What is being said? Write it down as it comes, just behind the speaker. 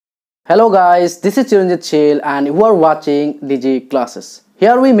Hello guys, this is Chill and you are watching Digiclass.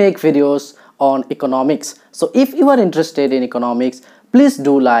 Here we make videos on economics. So if you are interested in economics, please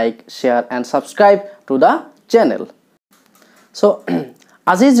do like, share and subscribe to the channel. So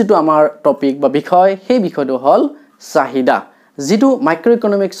আজি যেটো আমাৰ topic বা বিষয় সেই বিষয়টো হল চাহিদা যেটো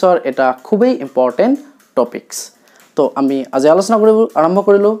মাইক্ৰোইকোনমিক্সৰ এটা খুবই ইম্পৰ্টেন্ট টপিকস তো আমি আজি আলোচনা কৰিব আৰম্ভ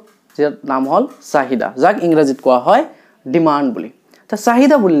কৰিলো যাৰ নাম হল চাহিদা যাক ইংৰাজীত কোৱা হয় ডিমান্ড বুলি তা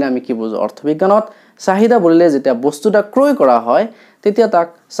চাহিদা বুলিলে আমি কি বুজো অৰ্থবিজ্ঞানত চাহিদা বুলিলে যেতিয়া বস্তুটা ক্ৰয় কৰা হয় তেতিয়া তাক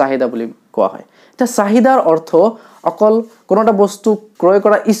চাহিদা বুলি কোৱা হয় তা চাহিদাৰ অৰ্থ অকল কোনোটা বস্তু ক্ৰয়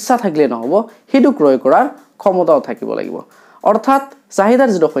কৰা ইচ্ছা থাকিলে নহব হেতু ক্ৰয় কৰাৰ ক্ষমতাও থাকিব লাগিব অৰ্থাৎ চাহিদাৰ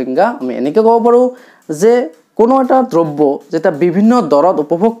যেটো সংজ্ঞা আমি এনেকৈ ক'ব পাৰো যে কোনো এটা দ্ৰব্য যেটা বিভিন্ন দৰত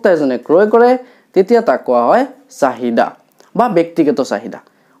উপভোক্তা এজনে ক্ৰয় কৰে তেতিয়া তাক কোৱা হয় চাহিদা বা ব্যক্তিগত চাহিদা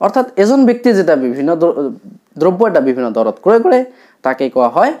অৰ্থাৎ এজন ব্যক্তি যেটা বিভিন্ন দ্ৰব্য এটা বিভিন্ন দৰত ক্ৰয় কৰে তাকে কোৱা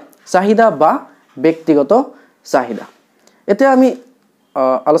হয় চাহিদা বা ব্যক্তিগত চাহিদা এতিয়া আমি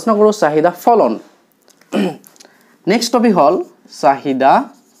আলোচনা কৰো চাহিদা ফলন নেক্সট টপিক হল চাহিদা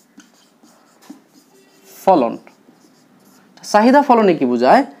ফলন চাহিদা ফলনে কি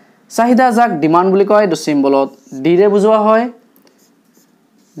বুজায় চাহিদা যাক ডিমান্ড বুলি কয় এটো সিম্বলত ডি ৰে বুজোৱা হয়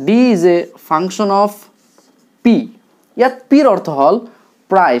D is a function of P ইয়াত পি ৰ অৰ্থ হল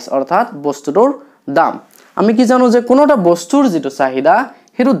প্ৰাইস অৰ্থাৎ বস্তুটোৰ দাম আমি কি জানো যে কোনোটা বস্তুৰ যেটো চাহিদা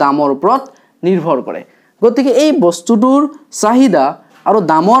হেতু দামৰ ওপৰত নিৰ্ভৰ কৰে গতিকে এই বস্তুটোৰ চাহিদা আৰু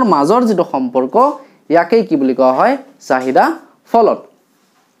দামৰ মাজৰ যেটো সম্পৰ্ক ইয়াকে কি বুলি কোৱা হয় চাহিদা ফলন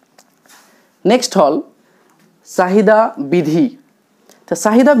নেক্সট হল চাহিদা বিধি তে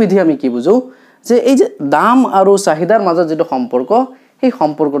চাহিদা বিধি আমি কি বুজো যে এই যে দাম আৰু চাহিদাৰ মাজত যেটো সম্পৰ্ক এই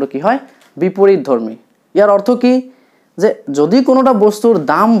সম্পৰ্কটো কি হয় বিপৰীতধৰ্মী ইয়াৰ অৰ্থ কি যে যদি কোনোটা বস্তুৰ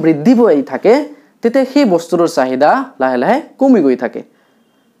দাম বৃদ্ধি হৈ থাকে তেতে সেই বস্তুৰ চাহিদা লাহে লাহে কমি গৈ থাকে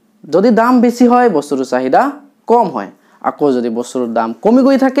যদি দাম বেছি হয় বস্তুৰ চাহিদা কম হয় আকৌ যদি বস্তুৰ দাম কমি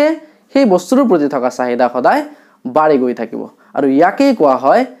গৈ থাকে সেই বস্তুৰ প্ৰতি থকা চাহিদা সদায় বাঢ়ি গৈ থাকিব আৰু ইয়াকে কোৱা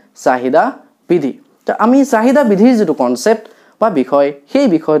হয় চাহিদা বিধি তো আমি চাহিদা বিধিৰ যেটো কনসেপ্ট বা বিষয় সেই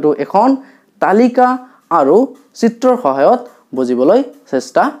বিষয়টো এখন তালিকা আৰু চিত্ৰৰ সহায়ত বুজিবলৈ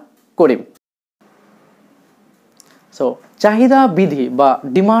চেষ্টা কৰিম সো চাহিদা বিধি বা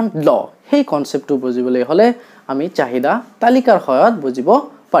ডিমান্ড ল সেই কনসেপ্টটো বুজিবলৈ হলে আমি চাহিদা তালিকাৰ সহায়ত বুজিব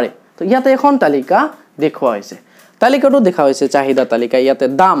পাৰি তো ইয়াতে এখন তালিকা দেখুৱা হৈছে তালিকাটো দেখা হৈছে চাহিদা তালিকা ইয়াতে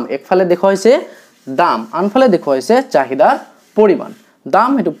দাম একফালে দেখা হৈছে দাম আনফালে দেখা হৈছে চাহিদাৰ পৰিমাণ দাম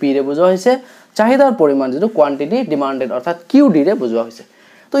হেতু পি ৰে বুজোৱা হৈছে চাহিদাৰ পৰিমাণ যেটো কোৱান্টিটি ডিমান্ডেড অৰ্থাৎ কিউ ডি ৰে বুজোৱা হৈছে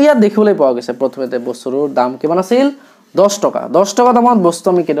তো ইয়াত দেখিবলৈ পোৱা গৈছে প্ৰথমতে বস্তুৰ দাম কিমান আছিল 10 টকা দামত বস্তু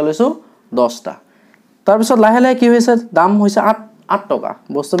আমি কেটা লৈছো 10 টা তাৰ পিছত লাহে লাহে কি হৈছে দাম হৈছে 8 টকা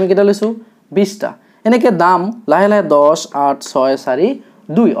বস্তু আমি কেটা লৈছো 20 টা এনেকে দাম লাহে লাহে 10 8 6 4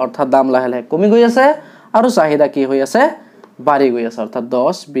 2 অৰ্থাৎ দাম লাহে লাহে কমি গৈ আছে আৰু চাহিদা কি হৈ আছে বাঢ়ি গৈ আছে অৰ্থাৎ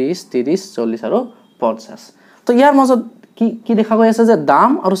 10 20 30 40 আৰু 50 তো ইয়াৰ মাজত কি দেখা গৈ আছে যে দাম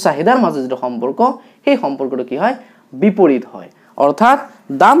আৰু চাহিদাৰ মাজত যেটো সম্পৰ্ক সেই সম্পৰ্কটো কি হয় বিপৰীত হয় অৰ্থাৎ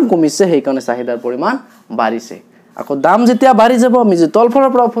দাম কমিছে সেই কাৰণে চাহিদাৰ পৰিমাণ বাঢ়িছে আকৌ দাম যেতিয়া বাঢ়ি যাব আমি যে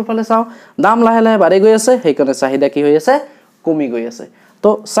তলফালৰ পৰা ওপৰফালে চাও দাম লাহে লাহে বাঢ়ি গৈ আছে সেই কাৰণে চাহিদা কি হৈ আছে কমি গৈ আছে তো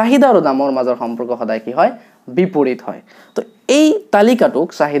চাহিদা আৰু দামৰ মাজৰ সম্পৰ্ক সদায় কি হয় বিপৰীত হয় তো এই তালিকাটোক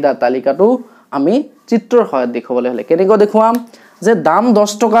চাহিদা তালিকাটো আমি চিত্ৰৰ সহায়ত দেখাবলৈ হলে কেনেকৈ দেখুৱাম যে দাম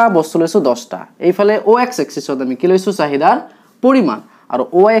 10 টকা বস্তু লৈছো 10 টা এইফালে ও এক্স এক্সিসত আমি কি লৈছো চাহিদাৰ পৰিমাণ আৰু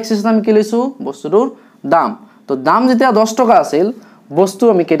ও ওয়াই এক্সিসত আমি কি লৈছো বস্তুটোৰ দাম তো দাম যেতিয়া 10 টকা আছিল বস্তু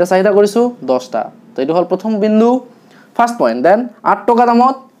আমি কেটা চাহিদা কৰিছো 10 টা তো এটো হল প্ৰথম বিন্দু ফাৰ্স্ট পইণ্ট দেন 8 টকা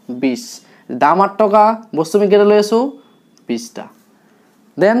দামত 20 দাম 8 টকা বস্তু আমি কেটা লৈ আছো 20 টা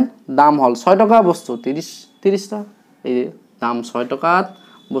দেন দাম হল 6 টকা বস্তু 30 টা এই দাম 6 টকাত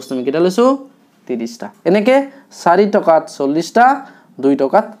বস্তু আমি কেটা লৈছো 30 টা এনেকে 4 টকাত 40 টা 2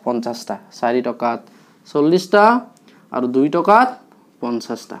 টকাত 50 টা 4 টকাত 40 টা আৰু 2 টকাত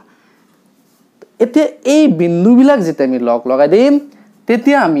 50 টা এতিয়া এই বিন্দুবিলাক যেতে আমি লগ লগাই দিম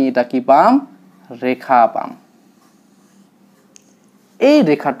তেতিয়া আমি এটা কি পাম ৰেখা পাম এই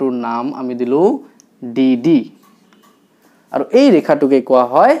ৰেখাটোৰ নাম আমি দিলো ডিডি আৰু এই ৰেখাটোকে কোৱা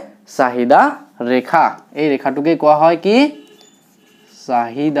হয় চাহিদা ৰেখা এই ৰেখাটোকে কোৱা হয় কি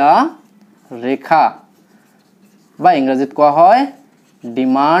চাহিদা ৰেখা বা ইংৰাজীত কোৱা হয়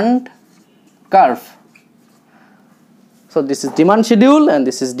demand curve so this is demand schedule and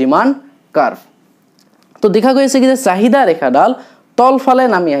this is demand curve তো দেখা গৈছে কি যে চাহিদা ৰেখাডাল তলফালে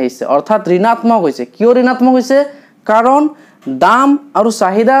নামি আহিছে অৰ্থাৎ ঋণাত্মক হৈছে কিয় ঋণাত্মক হৈছে কাৰণ দাম আৰু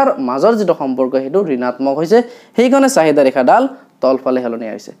চাহিদাৰ মাজৰ যেটো সম্পৰ্ক হেতু ঋণাত্মক হৈছে সেই কাৰণে চাহিদা ৰেখাডাল তলফালে হেলনি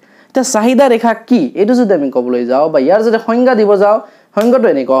হৈছে এটা চাহিদা ৰেখা কি এটো যদি আমি কবলৈ যাও বা ইয়াৰ যদি সংজ্ঞা দিব যাও সংজ্ঞাটো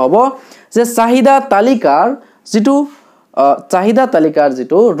এনেকুৱা হ'ব যে চাহিদা তালিকাৰ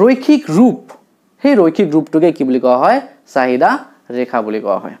যিটো ৰৈখিক ৰূপ সেই ৰৈখিক ৰূপটোকে কি বুলি কোৱা হয় চাহিদা ৰেখা বুলি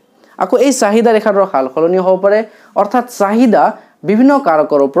কোৱা হয় আকৌ এই চাহিদা ৰেখাটোৰ সালসলনি হ'ব পাৰে অৰ্থাৎ চাহিদা বিভিন্ন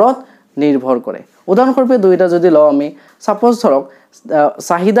কাৰকৰ ওপৰত নিৰ্ভৰ কৰে উদাহৰণস্বৰূপে দুইটা যদি লওঁ আমি সাপোজ ধৰক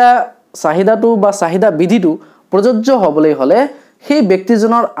চাহিদাটো বা চাহিদা বিধিটো প্ৰযোজ্য হ'বলৈ হ'লে সেই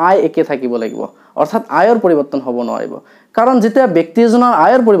ব্যক্তিজনৰ আয় একে থাকিব লাগিব অৰ্থাৎ আয়ৰ পৰিৱৰ্তন হ'ব নোৱাৰিব কাৰণ যেতিয়া ব্যক্তিজনৰ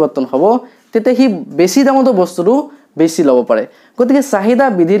আয়ৰ পৰিৱৰ্তন হ'ব তেতিয়া সি বেছি দামতো বস্তুটো বেছি ল'ব পাৰে গতিকে চাহিদা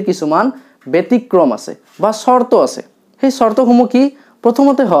বিধিৰ কিছুমান ব্যতিক্ৰম আছে বা শৰ্ত আছে সেই শৰ্তসমূহ কি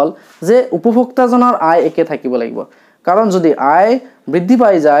প্ৰথমতে হ'ল যে উপভোক্তাজনৰ আয় একে থাকিব লাগিব কাৰণ যদি আয় বৃদ্ধি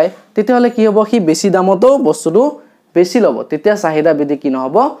পাই যায় তেতিয়াহ'লে কি হ'ব সি বেছি দামতো বস্তুটো বেছি ল'ব তেতিয়া চাহিদা বিধি কি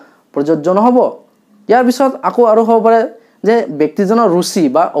নহ'ব প্ৰযোজ্য নহ'ব ইয়াৰ পিছত আকৌ আৰু হ'ব পাৰে যে ব্যক্তিজনৰ ৰুচি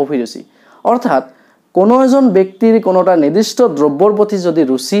বা অভিৰুচি অৰ্থাৎ কোনো এজন ব্যক্তিৰ কোনো এটা নিৰ্দিষ্ট দ্ৰব্যৰ প্ৰতি যদি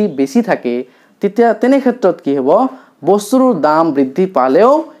ৰুচি বেছি থাকে তেতিয়া তেনে ক্ষেত্ৰত কি হ'ব বস্তুৰ দাম বৃদ্ধি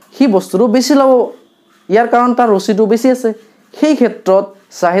পালেও সি বস্তুটো বেছি ল'ব ইয়াৰ কাৰণ তাৰ ৰুচিটো বেছি আছে সেই ক্ষেত্ৰত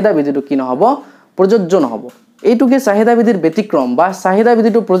চাহিদা বিধিটো কি নহ'ব প্ৰযোজ্য নহ'ব এইটোকে চাহিদা বিধিৰ ব্যতিক্ৰম বা চাহিদা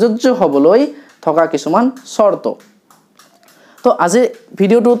বিধিটো প্ৰযোজ্য হ'বলৈ থকা কিছুমান শৰ্ত তো আজি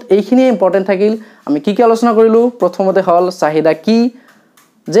ভিডিওটোত এইখিনিয়ে ইম্পৰ্টেন্ট থাকিল আমি কি আলোচনা কৰিলো প্ৰথমতে হ'ল চাহিদা কি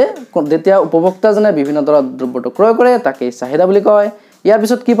যে যেতিয়া উপভোক্তাজনে বিভিন্ন ধৰণৰ দ্ৰব্যটো ক্ৰয় কৰে তাকে চাহিদা বুলি কয় ইয়াৰ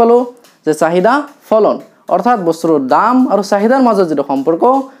পিছত কি পালো যে চাহিদা ফলন অৰ্থাৎ বস্তুৰ দাম আৰু চাহিদাৰ মাজত যেটো সম্পৰ্ক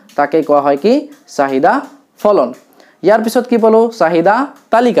তাকে কোৱা হয় কি চাহিদা ফলন ইয়াৰ পিছত কি পালো চাহিদা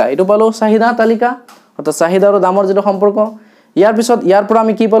তালিকা এটো পালো চাহিদা তালিকা অৰ্থাৎ চাহিদা আৰু দামৰ যেটো সম্পৰ্ক ইয়াৰ পিছত ইয়াৰ পৰা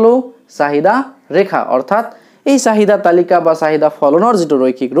আমি কি পালো চাহিদা ৰেখা অৰ্থাৎ এই চাহিদা তালিকা বা চাহিদা ফলনৰ যেটো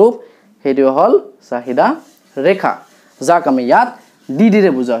ৰৈখিক ৰূপ হেটো হল চাহিদা ৰেখা যাক আমি ইয়াত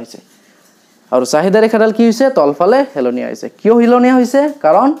ডিডিৰে বুজা হৈছে আৰু চাহিদা ৰেখাডাল কি হৈছে তলফালে হেলনিয়া হৈছে কিয় হেলনিয়া হৈছে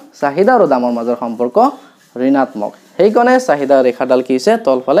কাৰণ চাহিদা আৰু দামৰ মাজৰ সম্পৰ্ক ঋণাত্মক হেইকনে চাহিদা ৰেখাডাল কি হৈছে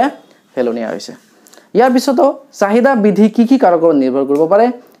তলফালে হেলনিয়া হৈছে ইয়াৰ পিছতো চাহিদা বিধি কি কাৰকৰ নিৰ্ভৰ কৰিব পাৰে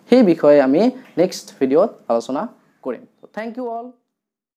সেই বিষয়ে আমি নেক্সট ভিডিওত আলোচনা কৰিম থ্যাংক ইউ অল